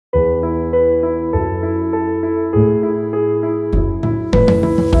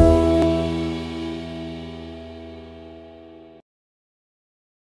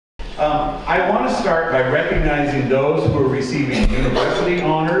receiving university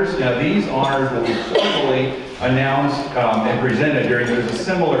honors. Now these honors will be formally announced and presented there's a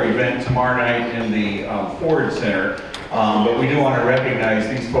similar event tomorrow night in the Ford Center, but we do want to recognize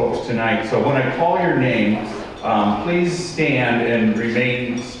these folks tonight. So when I call your name, please stand and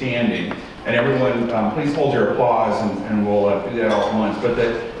remain standing. And everyone, please hold your applause, and we'll do that all at once. But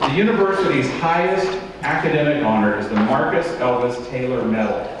the university's highest academic honor is the Marcus Elvis Taylor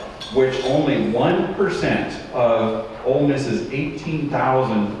Medal, which only 1% of Ole Miss's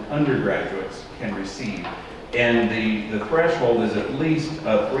 18,000 undergraduates can receive. And the threshold is at least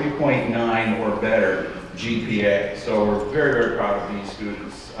a 3.9 or better GPA. So we're very, very proud of these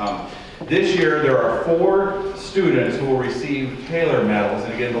students. This year there are 4 students who will receive Taylor medals,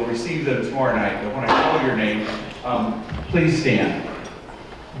 and again they'll receive them tomorrow night. But when I call your name, please stand.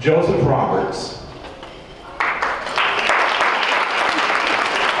 Joseph Roberts.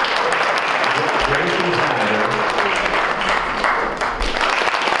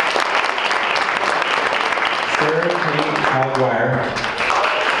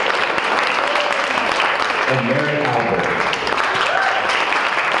 And Mary Albert.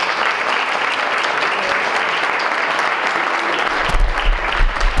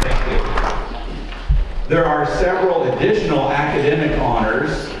 Thank you. There are several additional academic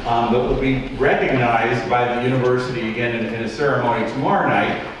honors that will be recognized by the university again in a ceremony tomorrow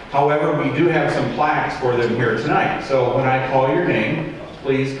night. However, we do have some plaques for them here tonight. So when I call your name,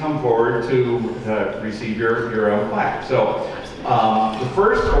 please come forward to receive your own plaque. So the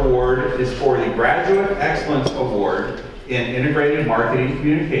first award is for the Graduate Excellence Award in Integrated Marketing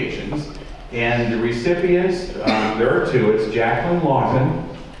Communications. And the recipients, there are 2. It's Jacqueline Lawton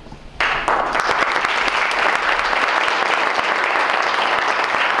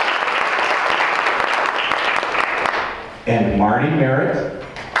and Marnie Merritt.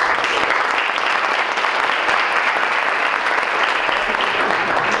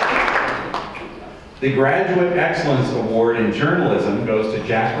 The Graduate Excellence Award in Journalism goes to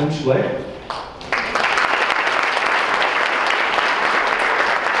Jacqueline Schlick.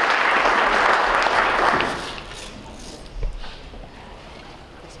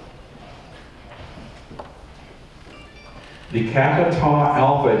 The Kappa Tau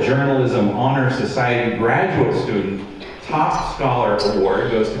Alpha Journalism Honor Society Graduate Student Top Scholar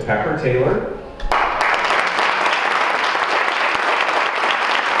Award goes to Pepper Taylor.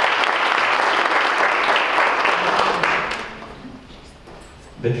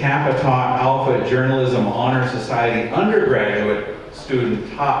 The Kappa Tau Alpha Journalism Honor Society Undergraduate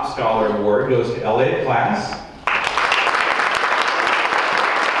Student Top Scholar Award goes to Elliot Class.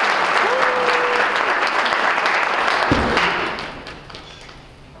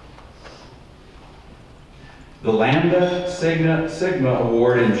 The Lambda Sigma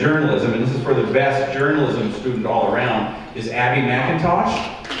Award in Journalism, and this is for the best journalism student all around, is Abby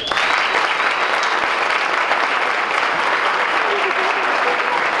McIntosh.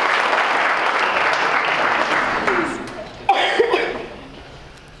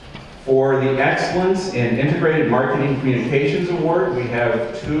 For the Excellence in Integrated Marketing Communications Award, we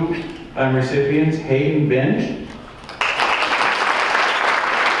have 2 recipients, Hayden Bench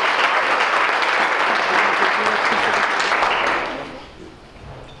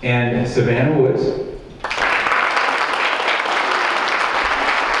and Savannah Woods.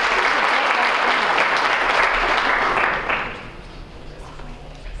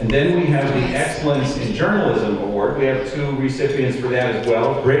 And then we have the Excellence in Journalism Award. We have 2 recipients for that as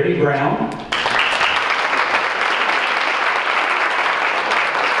well. Brittany Brown.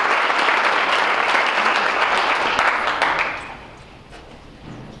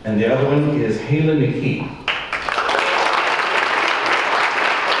 And the other one is Haley McKee.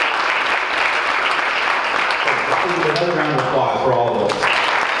 Another round of applause for all of those.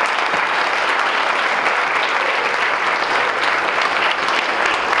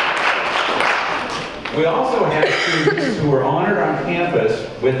 We also have students who are honored on campus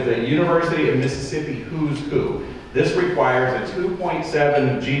with the University of Mississippi Who's Who. This requires a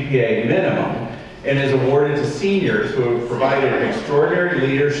 2.7 GPA minimum and is awarded to seniors who have provided extraordinary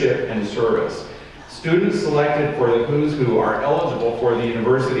leadership and service. Students selected for the Who's Who are eligible for the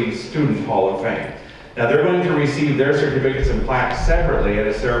university's Student Hall of Fame. Now they're going to receive their certificates and plaques separately at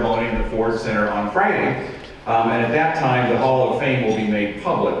a ceremony in the Ford Center on Friday. And at that time, the Hall of Fame will be made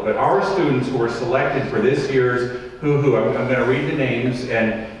public. But our students who were selected for this year's Who, I'm going to read the names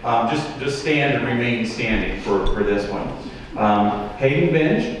and just stand and remain standing for this one. Hayden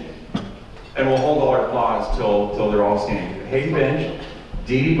Bench, and we'll hold all our applause till they're all standing. Hayden Bench,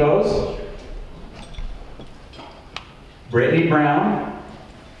 Dee Dee Bose, Brittany Brown,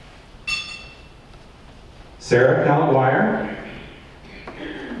 Sarah Calguire,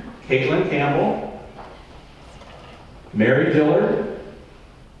 Caitlin Campbell, Mary Dillard,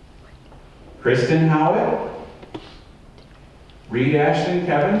 Kristen Howitt, Reed Ashton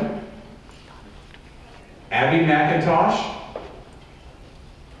Kevin, Abby McIntosh,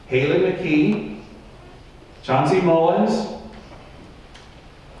 Haley McKee, Chauncey Mullins,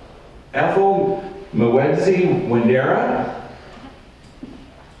 Ethel Mwedzi Wendera,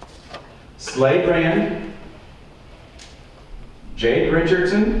 Slade Brand, Jade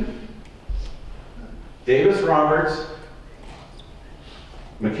Richardson, Davis Roberts,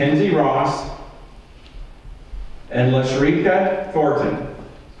 Mackenzie Ross, and LaShrika Thornton.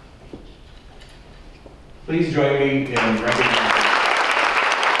 Please join me in recognizing.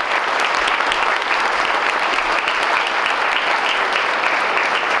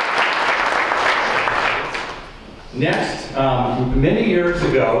 Next, many years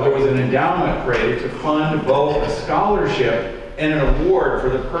ago, there was an endowment created to fund both a scholarship and an award for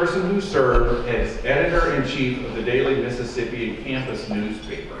the person who served as editor-in-chief of the Daily Mississippian campus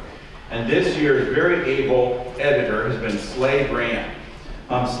newspaper. And this year's very able editor has been Slade Brand.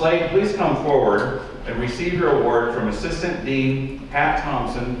 Slade, please come forward and receive your award from Assistant Dean Pat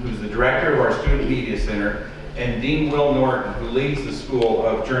Thompson, who's the director of our Student Media Center, and Dean Will Norton, who leads the School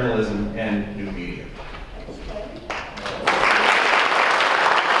of Journalism and New Media.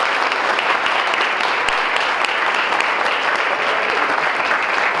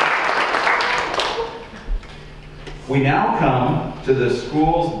 We now come to the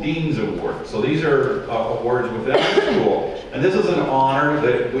school's Dean's Award. So these are awards within the school. And this is an honor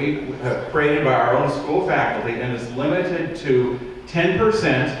that we have created by our own school faculty, and it's limited to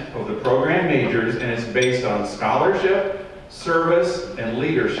 10% of the program majors, and it's based on scholarship, service, and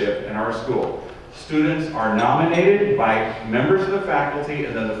leadership in our school. Students are nominated by members of the faculty,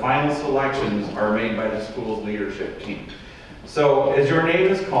 and then the final selections are made by the school's leadership team. So, as your name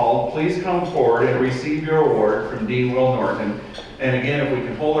is called, please come forward and receive your award from Dean Will Norton. And again, if we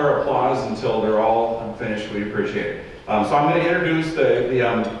can hold our applause until they're all finished, we'd appreciate it. So I'm going to introduce the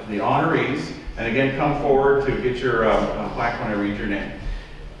honorees, and again, come forward to get your plaque when I read your name.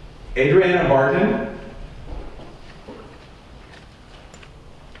 Adriana Barton.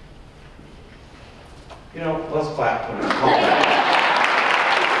 You know, let's clap when it's called.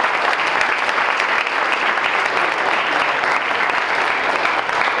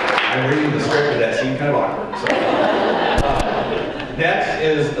 I'm reading the script of that seemed kind of awkward. So. Next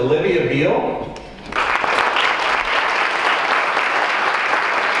is Olivia Beal.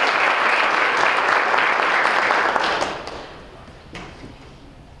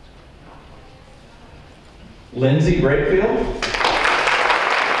 Lindsay Brakefield.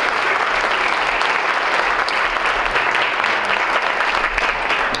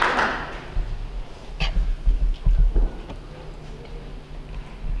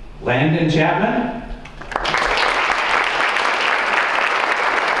 Landon Chapman.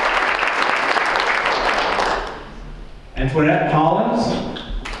 Antoinette Collins.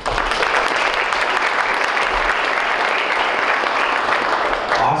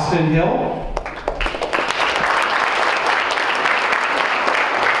 Austin Hill.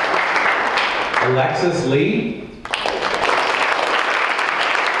 Alexis Lee.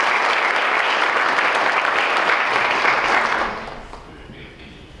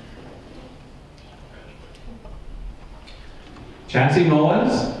 Chauncey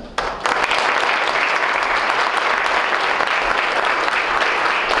Mullins.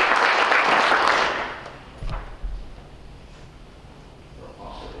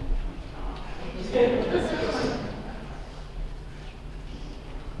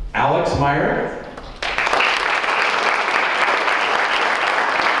 Alex Meyer.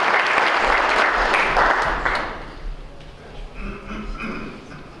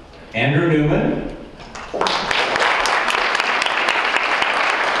 Andrew Newman.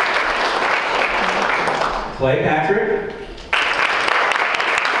 Clay Patrick.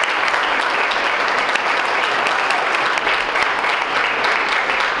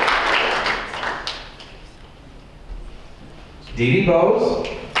 Dee Dee Bose.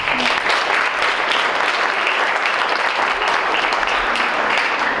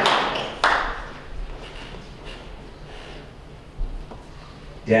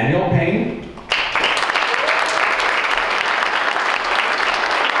 Daniel Payne.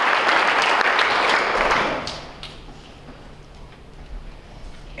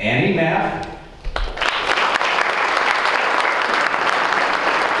 Annie Mapp.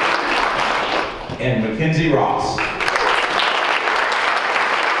 And Mackenzie Ross.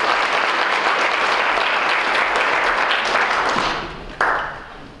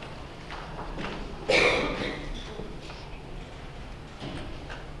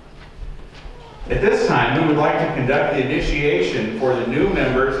 At this time, we would like to conduct the initiation for the new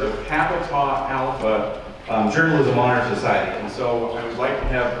members of Kappa Tau Alpha Journalism Honor Society. And so I would like to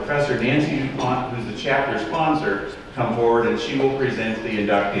have Professor Nancy DuPont, who's the chapter sponsor, come forward, and she will present the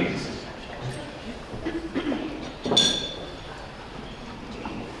inductees.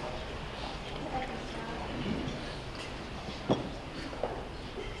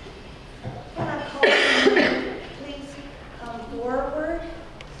 When I call you, please come forward.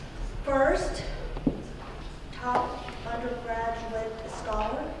 First, top undergraduate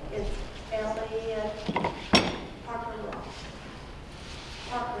scholar is Elliot Parker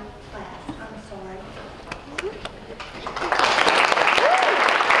class. I'm sorry.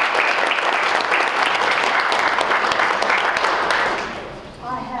 I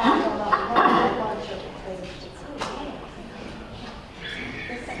have a bunch of things to say.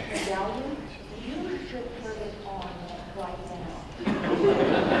 This medallion, you should put it on right now.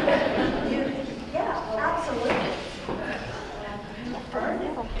 Yeah, absolutely.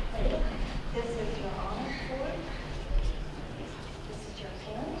 This is your honor sword. This is your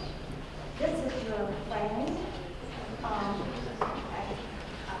pen. This is your friend. I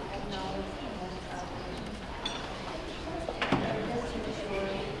acknowledge and this is your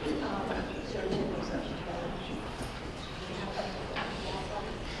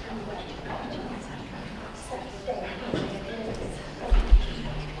certificate.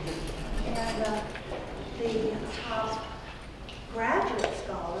 And the top graduate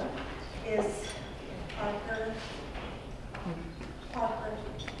scholar is Talbert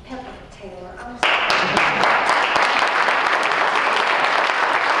Taylor. I'm sorry.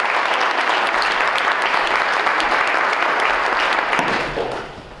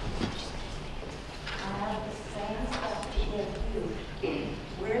 I have the same stuff to give you.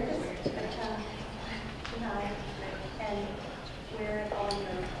 Wear this tonight and wear it on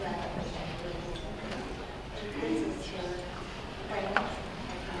your graduation. This is your friend.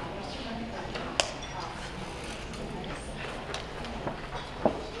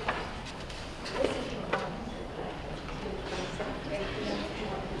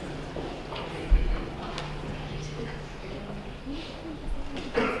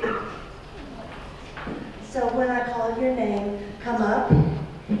 So when I call your name, come up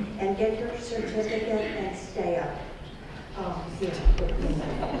and get your certificate and stay up. Here.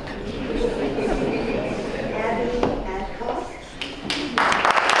 Abby Adcock.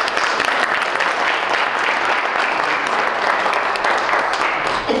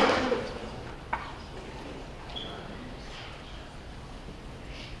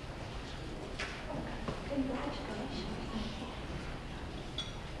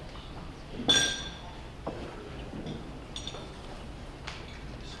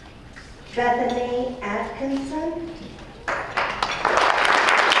 Bethany Atkinson.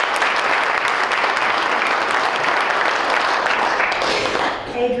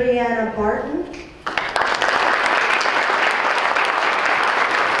 Adriana Barton.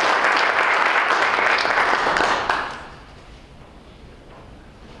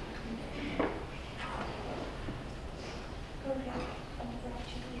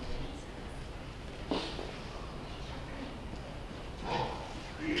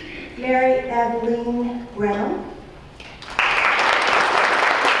 Mary Evelyn Brown.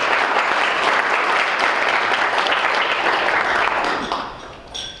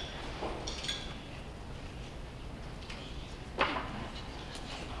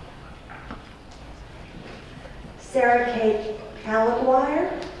 Sarah Kate Calaguire.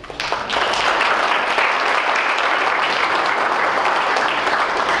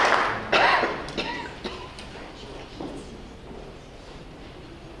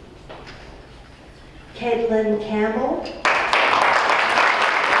 Caitlin Campbell.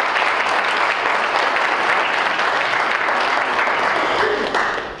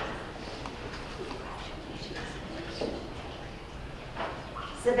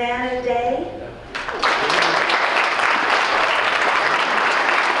 Savannah Day.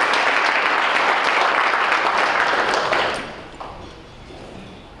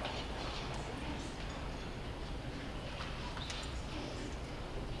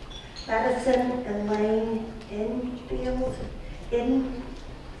 Madison Elaine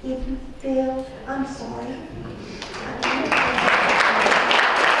Enfield. I'm sorry.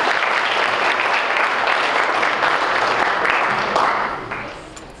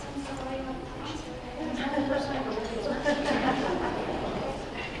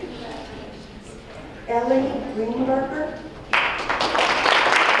 Ellie Greenberger.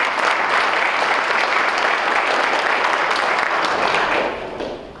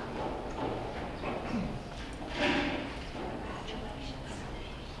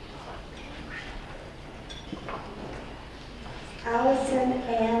 Allison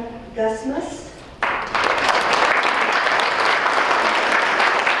Ann Gusmus.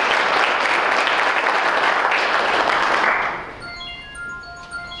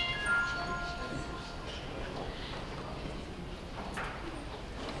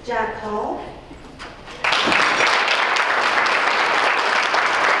 Jack Hall.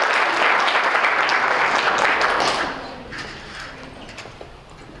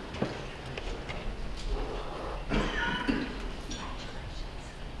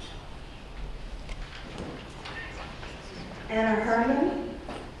 Anna Herman.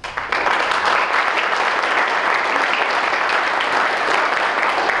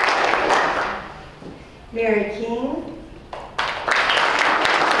 Mary King.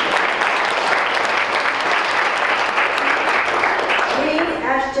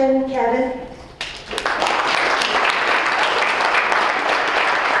 Ashton Kevin.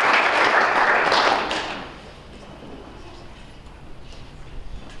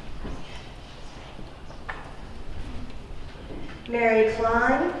 Mary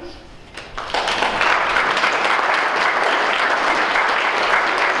Klein.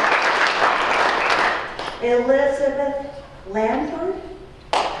 Elizabeth Lamford.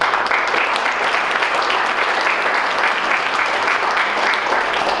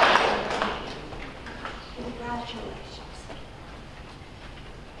 Congratulations.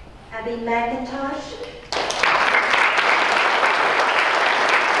 Abby McIntosh.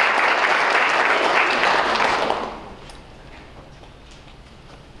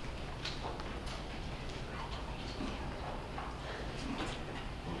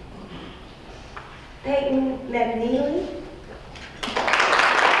 Peyton McNeely.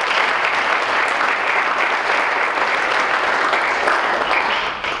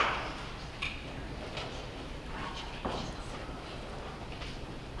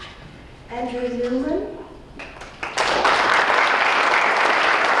 Andrew Newman.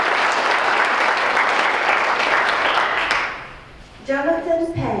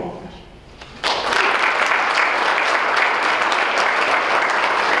 Jonathan Payne.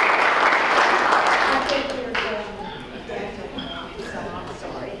 I think you're definitely, so I'm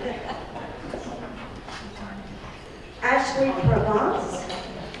sorry. Ashley Provence.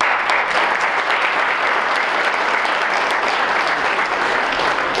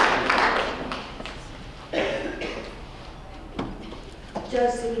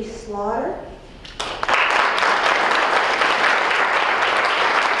 Josie Slaughter.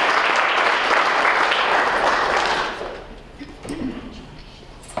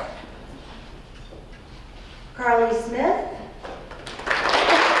 Carly Smith.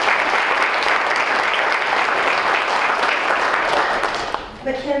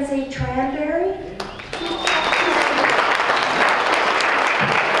 Mackenzie Tranberry.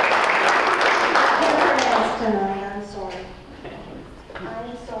 I'm sorry.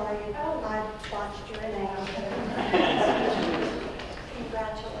 I'm sorry. Oh, I botched your name.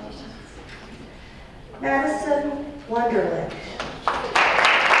 Congratulations. Madison Wonderland.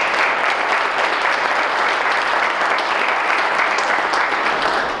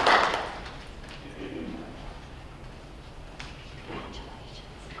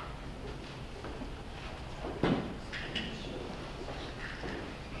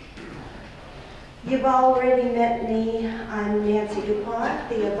 You've already met me. I'm Nancy DuPont,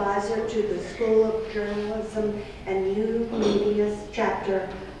 the advisor to the School of Journalism and New Media's chapter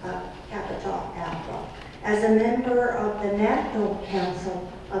of Kappa Alpha. As a member of the National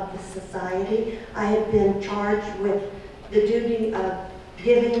Council of the Society, I have been charged with the duty of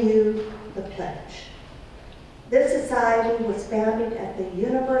giving you the pledge. This society was founded at the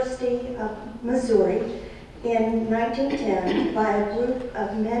University of Missouri in 1910 by a group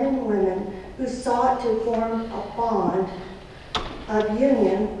of men and women who sought to form a bond of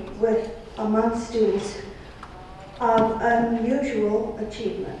union among students of unusual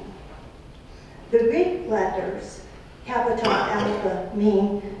achievement. The Greek letters, Kappa Alpha,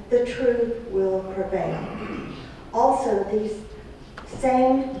 mean the truth will prevail. Also, these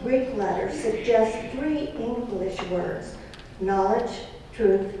same Greek letters suggest three English words: knowledge,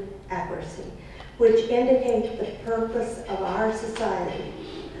 truth, accuracy, which indicate the purpose of our society.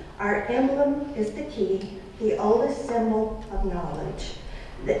 Our emblem is the key, the oldest symbol of knowledge,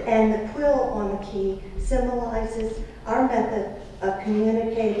 and the quill on the key symbolizes our method of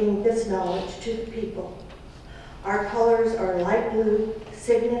communicating this knowledge to the people. Our colors are light blue,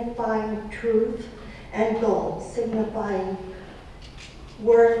 signifying truth, and gold, signifying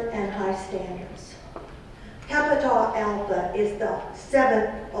worth and high standards. Kappa Alpha is the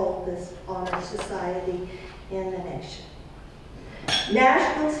 7th oldest honor society in the nation.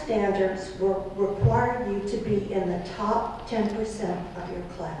 National standards will require you to be in the top 10% of your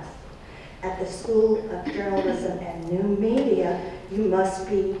class. At the School of Journalism and New Media, you must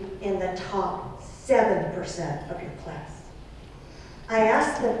be in the top 7% of your class.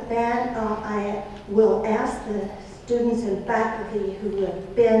 I will ask the students and faculty who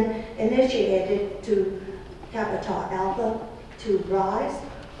have been initiated to Kappa Alpha to rise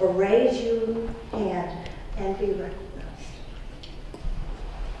or raise your hand and be recognized.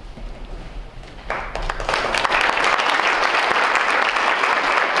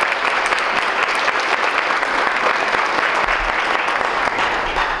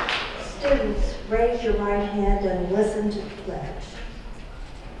 Students, raise your right hand and listen to the pledge.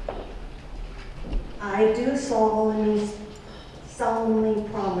 I do solemnly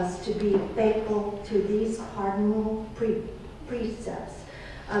promise to be faithful to these cardinal precepts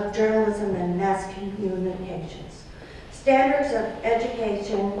of journalism and mass communications. Standards of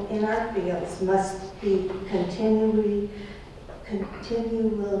education in our fields must be continually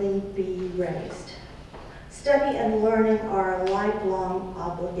be raised. Study and learning are a lifelong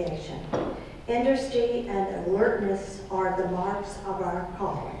obligation. Industry and alertness are the marks of our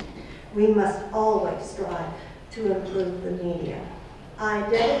calling. We must always strive to improve the media. I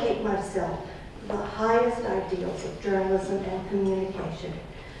dedicate myself to the highest ideals of journalism and communication,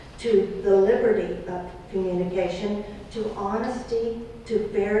 to the liberty of communication, to honesty, to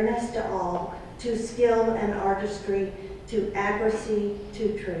fairness to all, to skill and artistry, to accuracy,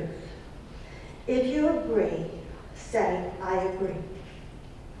 to truth. If you agree, say, I agree.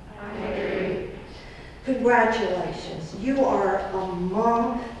 I agree. Congratulations. You are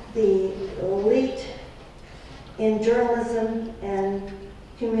among the elite in journalism and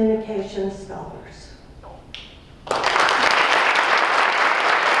communication scholars.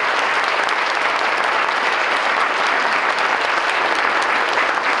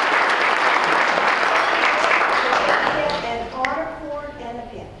 An honor cord and a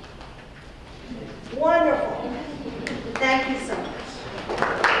pin. Wonderful. Thank you so much.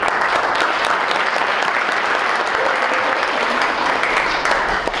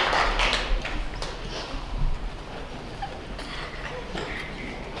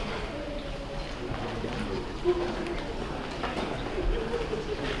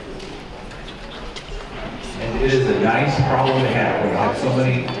 It is a nice problem to have when you have so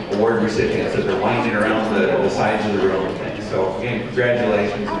many award recipients that are winding around the sides of the room. So again,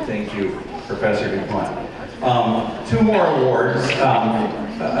 congratulations and thank you, Professor DuPont. Two more awards,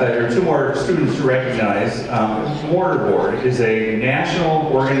 or two more students to recognize. Mortarboard is a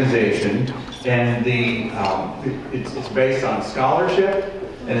national organization, and it's based on scholarship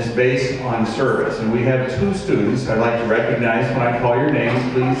and it's based on service. And we have two students I'd like to recognize. When I call your names,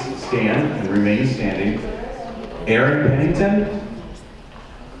 please stand and remain standing. Aaron Pennington.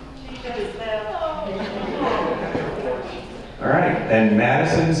 All right, and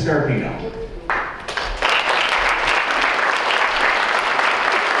Madison Scarpino.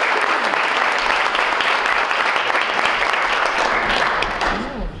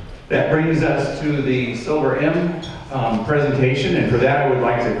 That brings us to the Silver M presentation, and for that I would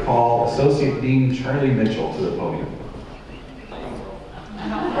like to call Associate Dean Charlie Mitchell to the podium.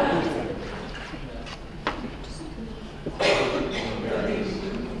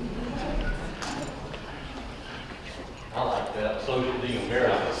 I like that, Associate Dean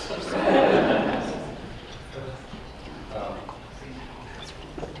Emeritus.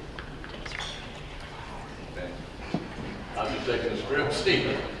 I'll be taking the script,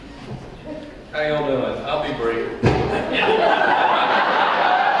 Stephen. How y'all doing? I'll be brief. I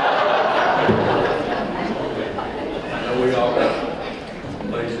know we all got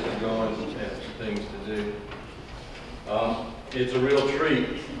places going and things to do. It's a real treat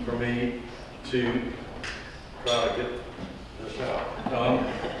for me to try to get this out.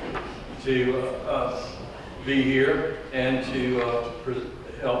 To be here and to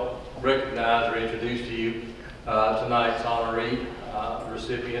help recognize or introduce to you tonight's honoree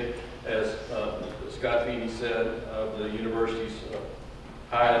recipient, as Scott Feeney said, of the university's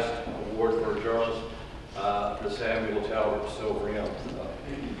highest award for a journalist, the Samuel Talbert Silver Em.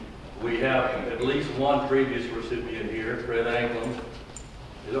 We have at least one previous recipient here, Fred Anglin.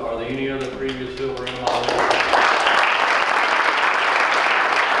 Are there any other previous Silver Em honorees?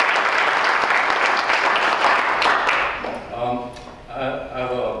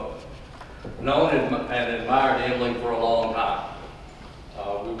 I've known and admired Emily for a long time.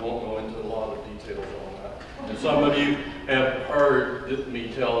 We won't go into a lot of details on that. And some of you have heard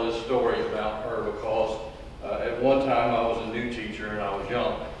me tell this story about her because at one time I was a new teacher and I was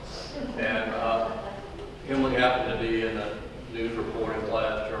young. And Emily happened to be in a news reporting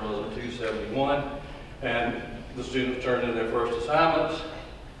class, Journalism 271, and the students turned in their first assignments,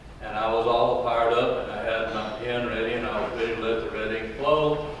 and I was all fired up, and I had my pen ready, and I was ready to let the red ink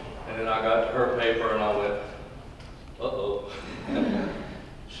flow, and then I got to her paper, and I went, uh-oh.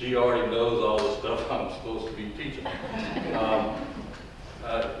 She already knows all the stuff I'm supposed to be teaching.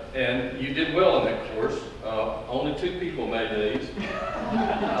 And you did well in that course. Only 2 people made A's.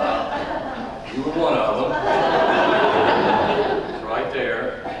 You were one of them. It's right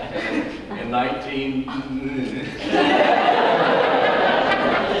there. In 19...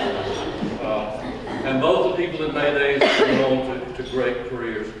 and both the people that made A's went on to great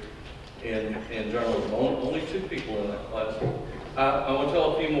careers in journalism. Only 2 people in that class. I want to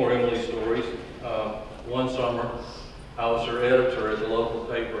tell a few more Emily stories. One summer, I was her editor at the local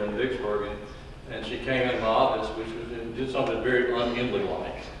paper in Vicksburg, and she came in my office, and did something very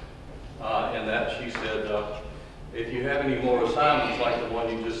un-Emily-like. In that she said, if you have any more assignments like the one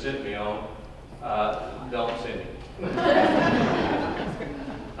you just sent me on, don't send it.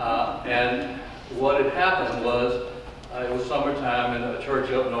 And what had happened was, it was summertime, and a church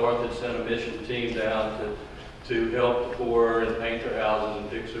up north had sent a mission team down to help the poor and paint their houses and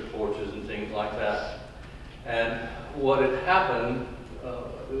fix their porches and things like that. And what had happened,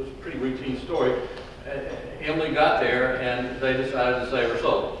 it was a pretty routine story. Emily got there, and they decided to save her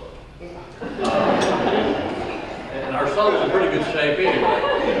soul. And our soul was in pretty good shape anyway,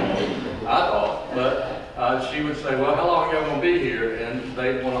 I thought. But she would say, well, how long are y'all going to be here? And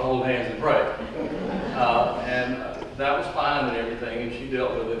they'd want to hold hands and pray. And that was fine and everything, and she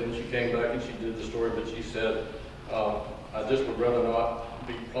dealt with it, and she came back and she did the story, but she said, I just would rather not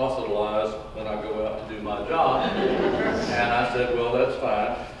be proselytized when I go out to do my job. And I said, well, that's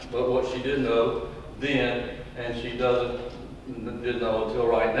fine. But what she didn't know then, and she didn't know until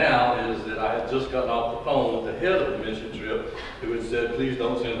right now, is that I had just gotten off the phone with the head of the mission trip, who had said, please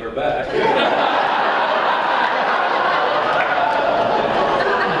don't send her back.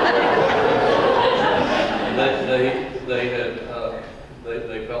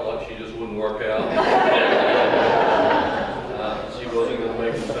 They felt like she just wouldn't work out. She wasn't going to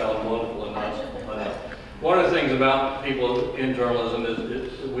make them sound wonderful enough. One of the things about people in journalism is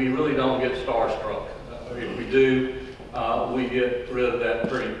we really don't get starstruck. If we do, we get rid of that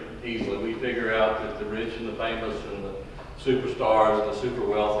pretty easily. We figure out that the rich and the famous and the superstars and the super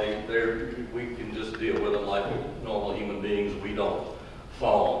wealthy, we can just deal with them like normal human beings. We don't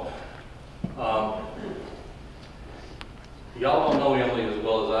fall. Y'all don't know Emily as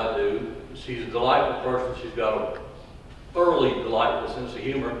well as I do. She's a delightful person. She's got a thoroughly delightful sense of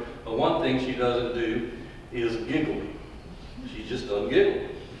humor. But one thing she doesn't do is giggle. She just doesn't giggle.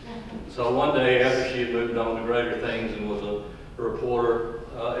 So one day after she had moved on to greater things and was a reporter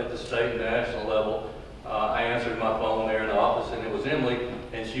at the state and national level, I answered my phone there in the office, and it was Emily,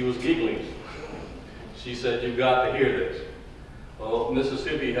 and she was giggling. She said, you've got to hear this. Well,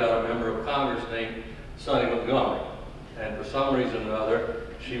 Mississippi had a member of Congress named Sonny Montgomery. And for some reason or other,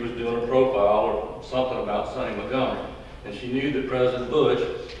 she was doing a profile or something about Sonny Montgomery. And she knew that President Bush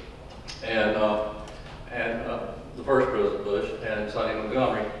and the first President Bush and Sonny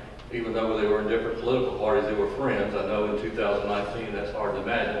Montgomery, even though they were in different political parties, they were friends. I know in 2019 that's hard to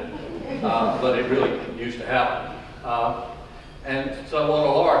imagine, but it really used to happen. And so on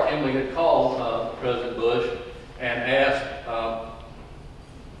a lark, Emily had called President Bush and asked,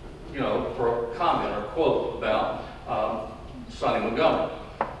 for a comment or quote about Sonny Montgomery.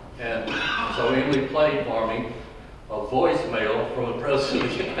 And so Emily played for me a voicemail from the President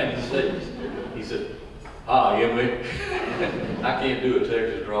of the United States. He said, hi, Emily. I can't do a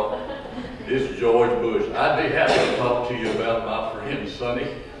Texas draw. This is George Bush. I'd be happy to talk to you about my friend Sonny.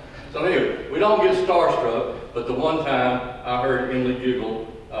 So anyway, we don't get starstruck, but the one time I heard Emily giggle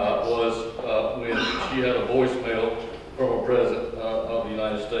was when she had a voicemail from a President of the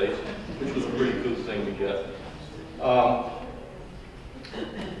United States, which was a pretty cool thing to get.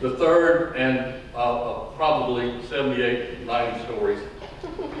 The third, and probably 78, 90 stories,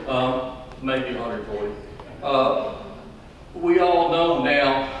 maybe 140. We all know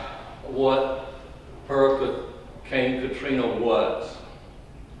now what Hurricane Katrina was.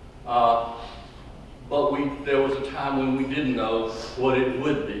 But there was a time when we didn't know what it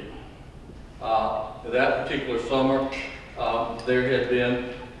would be. That particular summer, there had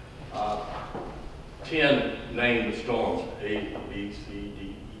been 10 named storms, A, B, C, D,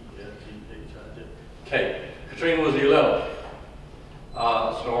 E, F, G, H, I, J, K. Katrina was the 11th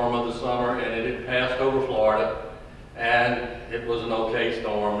storm of the summer, and it had passed over Florida, and it was an okay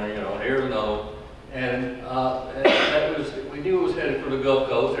storm, here's an O. And we knew it was headed for the Gulf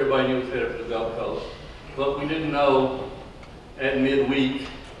Coast. Everybody knew it was headed for the Gulf Coast, but we didn't know at midweek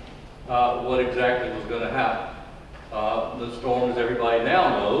what exactly was going to happen. The storm, as everybody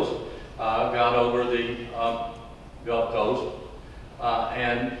now knows, got over the Gulf Coast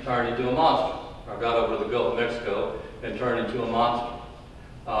and turned into a monster, or got over the Gulf of Mexico and turned into a monster.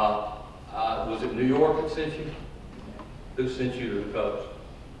 Was it New York that sent you? Who sent you to the coast?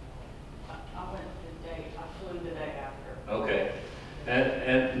 I went the day, I flew the day after. Okay.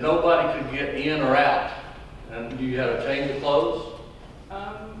 And nobody could get in or out. And you had a change of clothes?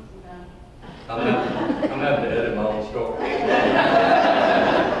 No. I'm having to edit my own story.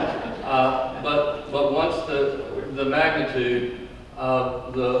 But once the magnitude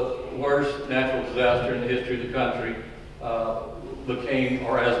of the worst natural disaster in the history of the country became,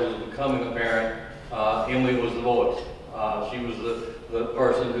 or as was becoming apparent, Emily was the voice. She was the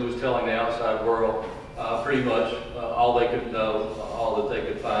person who was telling the outside world pretty much all they could know, all that they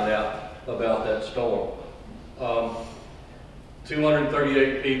could find out about that storm.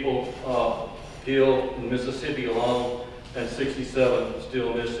 238 people killed in Mississippi alone, and 67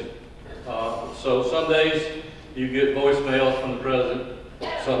 still missing. So some days you get voicemails from the president,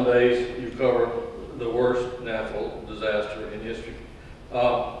 some days you cover the worst natural disaster in history. I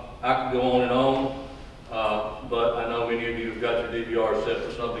could go on and on, but I know many of you have got your DVR set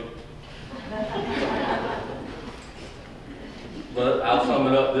for something. But I'll sum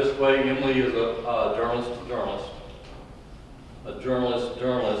it up this way. Emily is a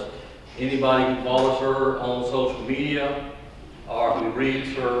journalist. Anybody who follows her on social media or who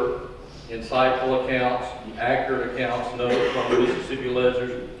reads her insightful accounts, accurate accounts, notes from the Mississippi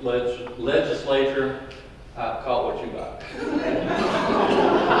legislature, call it what you got.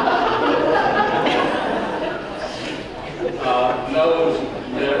 Knows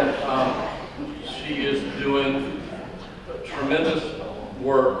that she is doing tremendous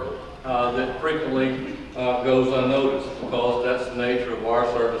work that frequently goes unnoticed, because that's the nature of wire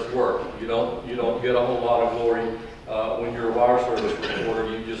service work. You don't get a whole lot of glory when you're a wire service reporter.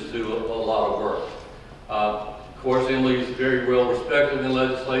 You just do a lot of work. Of course, Emily is very well respected in the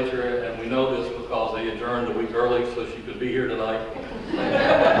legislature, and we know this because they adjourned a week early so she could be here tonight.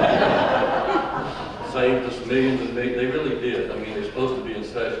 Saved us millions and millions. They really did. I mean, they're supposed to be in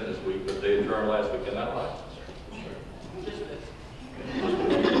session this week, but they adjourned last week. Isn't that right?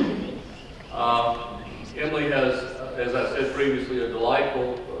 Emily has, as I said previously, a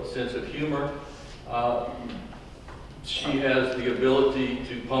delightful sense of humor. She has the ability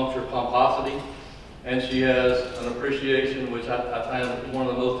to puncture pomposity, and she has an appreciation, which I find one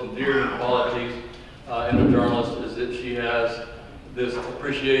of the most endearing qualities in a journalist, is that she has this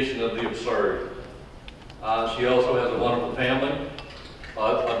appreciation of the absurd. She also has a wonderful family,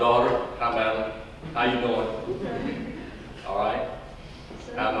 a daughter. Hi, Madeline. How you doing? All right.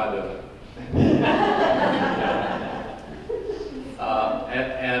 How am I doing?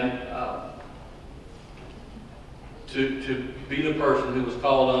 To be the person who was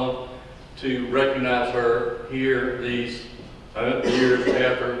called on to recognize her here these years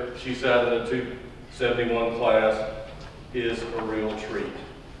after she sat in the 271 class is a real treat.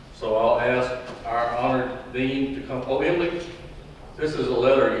 So I'll ask our honored dean to come. Oh, Emily, this is a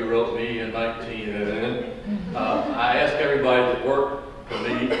letter you wrote me in 19. I asked everybody that worked for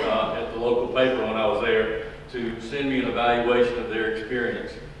me at the local paper when I was there to send me an evaluation of their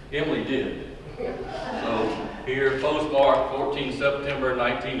experience. Emily did. So here, postmark 14 September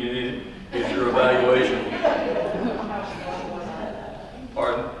 19, is your evaluation.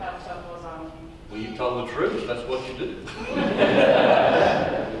 Pardon? Well, you told the truth. That's what you do.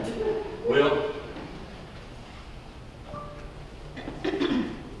 Will?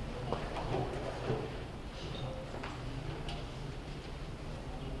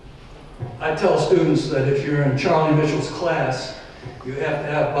 I tell students that if you're in Charlie Mitchell's class, you have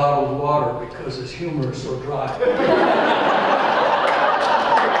to have bottled water because his humor is so dry.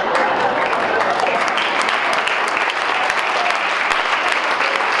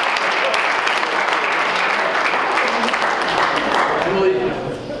 Emily,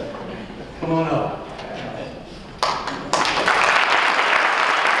 come on up.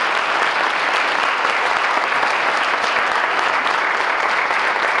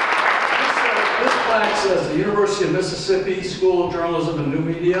 Says the University of Mississippi School of Journalism and New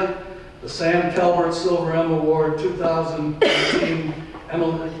Media, the Sam Talbert Silver Em Award 2018,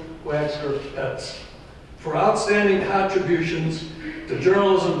 Emily Wagster Pettus, for outstanding contributions to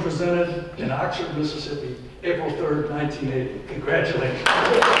journalism presented in Oxford, Mississippi, April 3rd, 1980. Congratulations.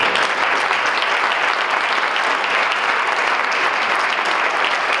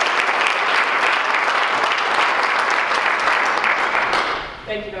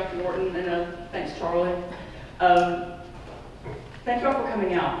 Thank you, Dr. Norton, and thanks, Charlie. thank you all for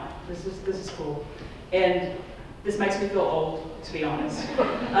coming out. This is cool. And this makes me feel old, to be honest.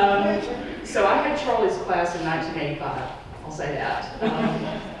 So I had Charlie's class in 1985, I'll say that.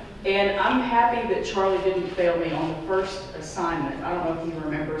 And I'm happy that Charlie didn't fail me on the first assignment. I don't know if he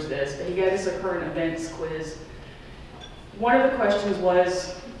remembers this, but he gave us a current events quiz. One of the questions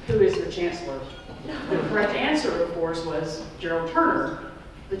was, who is the chancellor? The correct answer, of course, was Gerald Turner,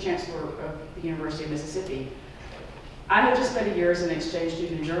 the chancellor of the University of Mississippi. I had just spent a year as an exchange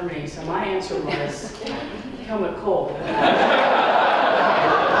student in Germany, so my answer was Helmut Kohl.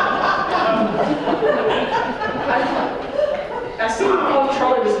 I seem to recall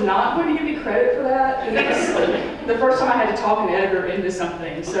Charlie was not going to give me credit for that, and that's the first time I had to talk an editor into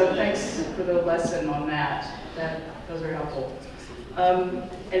something, so thanks for the lesson on that. That was very helpful. And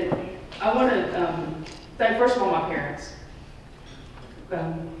I want to thank, first of all, my parents.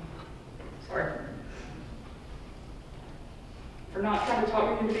 Sorry. For not trying to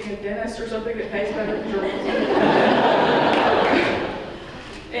talk me into being a dentist or something that pays better than journalism.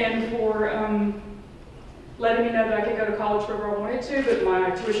 And for letting me know that I could go to college wherever I wanted to, but my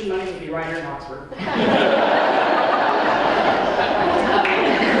tuition money would be right here in Oxford.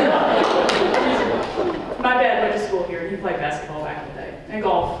 My dad went to school here. He played basketball back in the day, and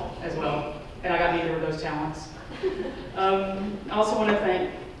golf as well, and I got neither of those talents. I also want to thank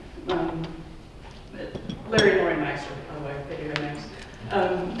Larry and Lauren Wagster, by the way, they do their names.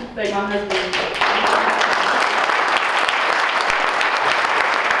 Thank my husband.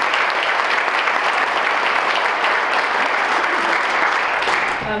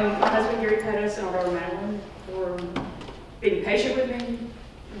 My husband, Gary Pettus, and our daughter, Madeline, for being patient with me,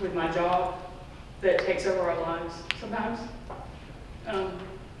 with my job that takes over our lives sometimes.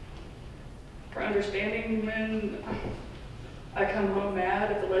 For understanding when I come home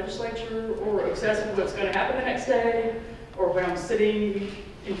mad at the legislature or obsessed with what's going to happen the next day, or when I'm sitting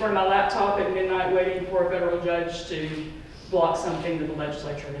in front of my laptop at midnight waiting for a federal judge to block something that the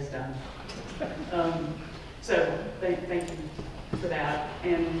legislature has done. So thank you for that.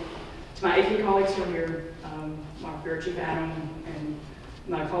 And to my AP colleagues who are here, my Bureau Chief Adam and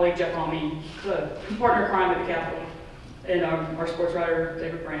my colleague Jeff Almy, the partner in crime at the Capitol, and our sports writer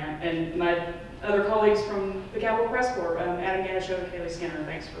David Brandt, and my other colleagues from the Capitol Press Corps, Adam Ganesho and Kaylee Skinner.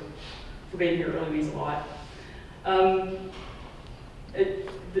 Thanks for being here. It really means a lot. And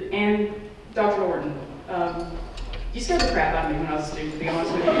Dr. Norton. You scared the crap out of me when I was a student, to be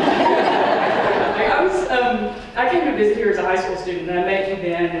honest with you. I came to visit here as a high school student, and I met you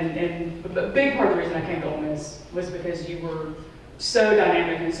then, and a big part of the reason I came to Ole Miss was because you were so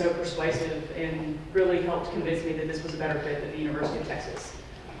dynamic and so persuasive and really helped convince me that this was a better fit than the University of Texas.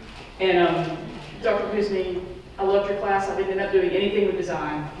 And Dr. Pusney, I loved your class. I didn't end up doing anything with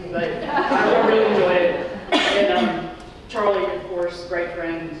design, but I really enjoyed it. And Charlie, of course, great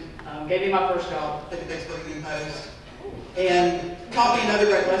friend, gave me my first job at the Pittsburgh Evening Post, and taught me another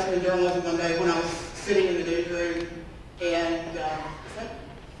great lesson in journalism one day when I was sitting in the newsroom, and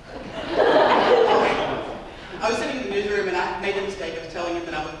I was sitting in the newsroom and I made the mistake of telling him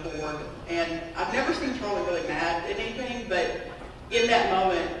that I was bored. And I've never seen Charlie really mad at anything, but in that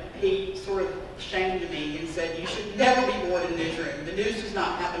moment, he sort of shamed me and said, "You should never be bored in the newsroom. The news does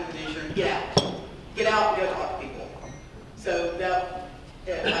not happen in the newsroom. Get out. Get out and go talk to people." So that,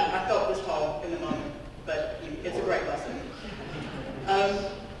 I felt this call in the moment, but it's a great lesson.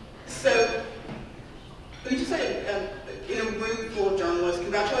 So let me just say, in a room full of journalists,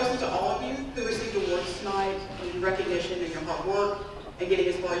 congratulations to all of you who received awards tonight in recognition of your hard work and getting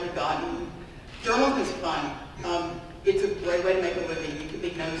as far as you've gotten. Journalism is fun. It's a great way to make a living. You can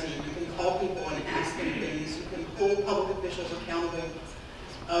be nosy. You can call people and ask them things. You can hold public officials accountable.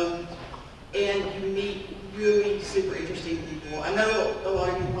 And you meet really super interesting people. I know a lot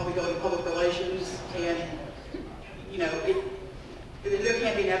of you probably go into public relations, and you know, there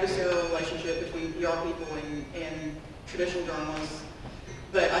can't be an adversarial relationship between PR people and traditional journalists,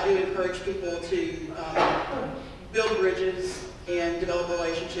 but I do encourage people to build bridges and develop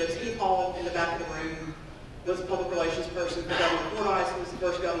relationships. Eve Hall in the back of the room was a public relations person for Governor Fordyce, who was the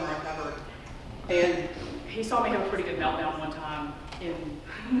first governor I covered. And he saw me have a pretty good meltdown one time in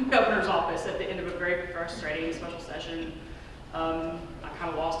the governor's office at the end of a very frustrating special session. I kind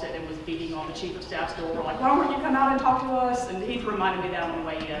of lost it and was beating on the chief of staff's door, like, "Why won't you come out and talk to us?" And he reminded me that on the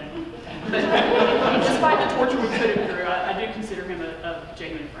way in. But despite the torture we put him through, I do consider him a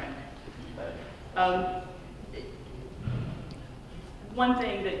genuine friend. One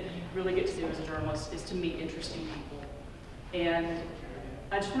thing that you really get to do as a journalist is to meet interesting people. And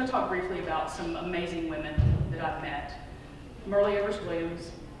I just want to talk briefly about some amazing women that I've met. Merle Evers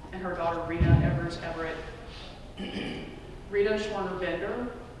Williams and her daughter Rena Evers Everett. Rita Schwerner Bender,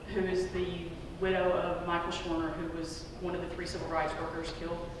 who is the widow of Michael Schwerner, who was one of the 3 civil rights workers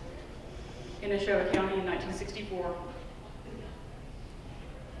killed in Neshoba County in 1964.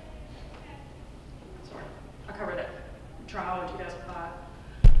 Sorry, I covered that trial in 2005.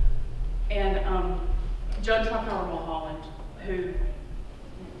 And Judge Trumpower Mulholland, who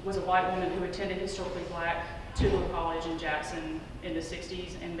was a white woman who attended historically black Tudor College in Jackson in the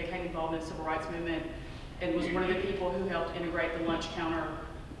 60s and became involved in the civil rights movement and was one of the people who helped integrate the lunch counter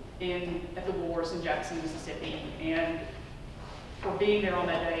at the wars in Jackson, Mississippi. And for being there on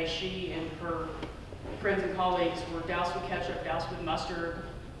that day, she and her friends and colleagues were doused with ketchup, doused with mustard.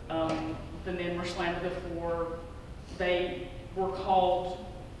 The men were slammed to the floor. They were called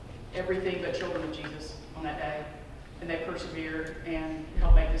everything but children of Jesus on that day. And they persevered and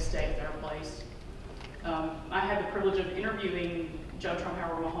helped make this state a better place. I had the privilege of interviewing Judge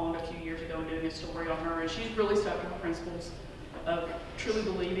Trumpower Mulholland a few years ago and doing a story on her, and she's really stuck to her principles of truly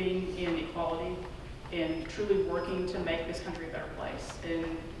believing in equality and truly working to make this country a better place.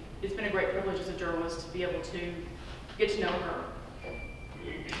 And it's been a great privilege as a journalist to be able to get to know her.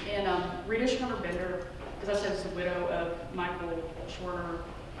 And Rita Schwerner Bender, as I said, is the widow of Michael Schwerner,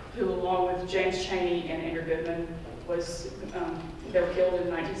 who along with James Chaney and Andrew Goodman they were killed in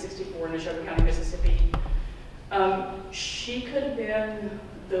 1964 in Neshoba County, Mississippi. She could have been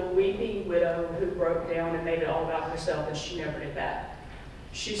the weeping widow who broke down and made it all about herself, and she never did that.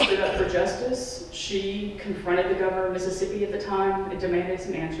 She stood up for justice. She confronted the governor of Mississippi at the time and demanded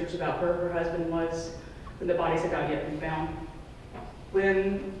some answers about where her husband was when the bodies had not yet been found.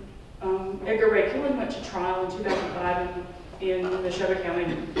 When Edgar Ray Killen went to trial in 2005 in Neshoba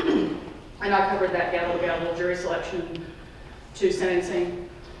County, and I covered that gavel-to-gavel jury selection to sentencing.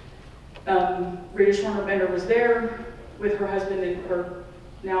 Rita Schwerner Bender was there with her husband and her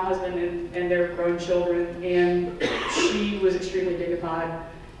now husband and their grown children, and she was extremely dignified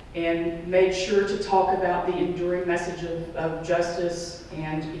and made sure to talk about the enduring message of justice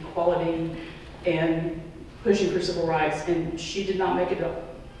and equality and pushing for civil rights. And she did not make it,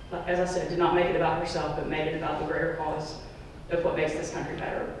 as I said, did not make it about herself, but made it about the greater cause of what makes this country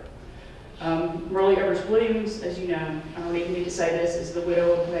better. Merle Evers Williams, as you know, I don't even need to say this, is the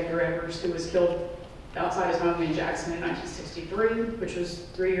widow of Edgar Evers, who was killed outside his home in Jackson in 1963, which was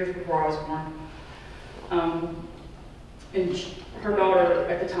 3 years before I was born. And her daughter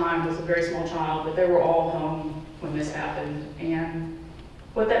at the time was a very small child, but they were all home when this happened. And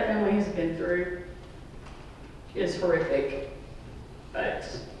what that family has been through is horrific, but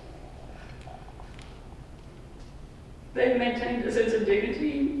they've maintained a sense of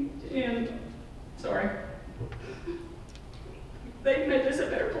dignity and, they've made this a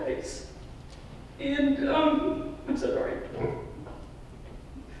better place. And, I'm so sorry.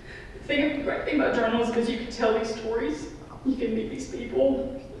 The great thing about journalism is you can tell these stories, you can meet these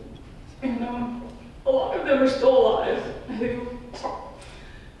people, and a lot of them are still alive who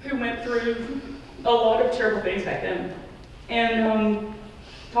went through a lot of terrible things back then. And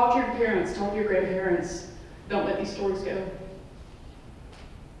talk to your parents, talk to your grandparents. Don't let these stories go.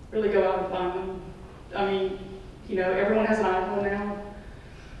 Really go out and find them. I mean, you know, everyone has an iPhone now.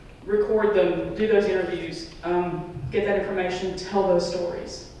 Record them, do those interviews, get that information, tell those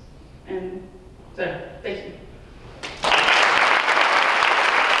stories. And so, thank you.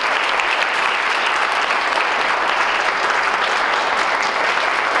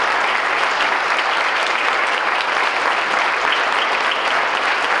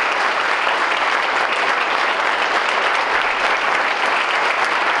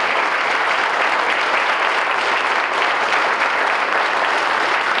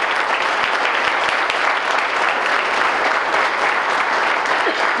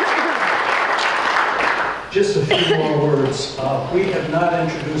 Just a few more words. We have not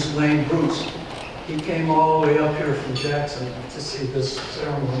introduced Lane Bruce. He came all the way up here from Jackson to see this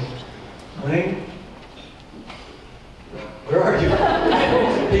ceremony. Lane? Where are you?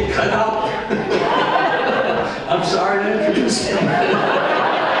 He cut out. I'm sorry to introduce him.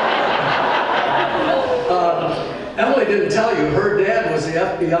 Emily didn't tell you, her dad was an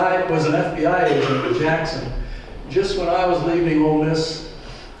FBI agent in Jackson. Just when I was leaving Ole Miss,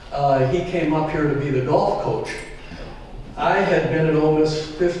 he came up here to be the golf coach. I had been at Ole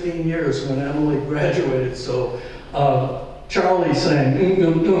Miss 15 years when Emily graduated, so Charlie saying,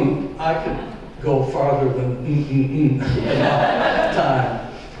 I could go farther than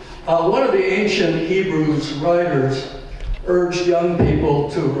time. One of the ancient Hebrews writers urged young people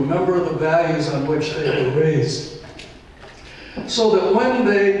to remember the values on which they were raised, so that when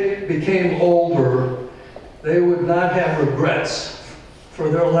they became older, they would not have regrets for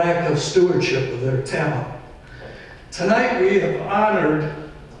their lack of stewardship of their talent. Tonight we have honored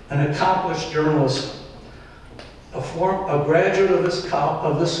an accomplished journalist, a graduate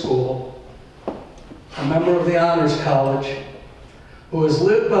of this school, a member of the Honors College, who has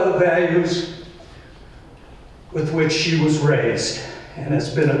lived by the values with which she was raised and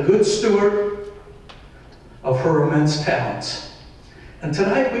has been a good steward of her immense talents. And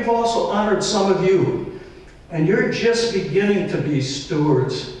tonight we've also honored some of you, and you're just beginning to be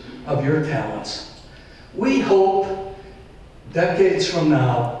stewards of your talents. We hope decades from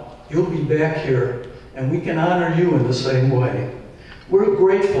now you'll be back here and we can honor you in the same way. We're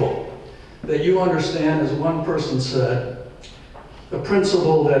grateful that you understand, as one person said, the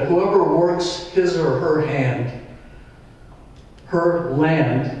principle that whoever works his or her hand, her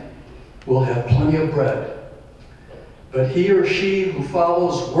land, will have plenty of bread. But he or she who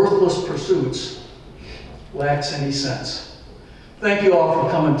follows worthless pursuits lacks any sense. Thank you all for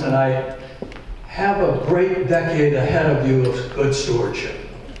coming tonight. Have a great decade ahead of you of good stewardship.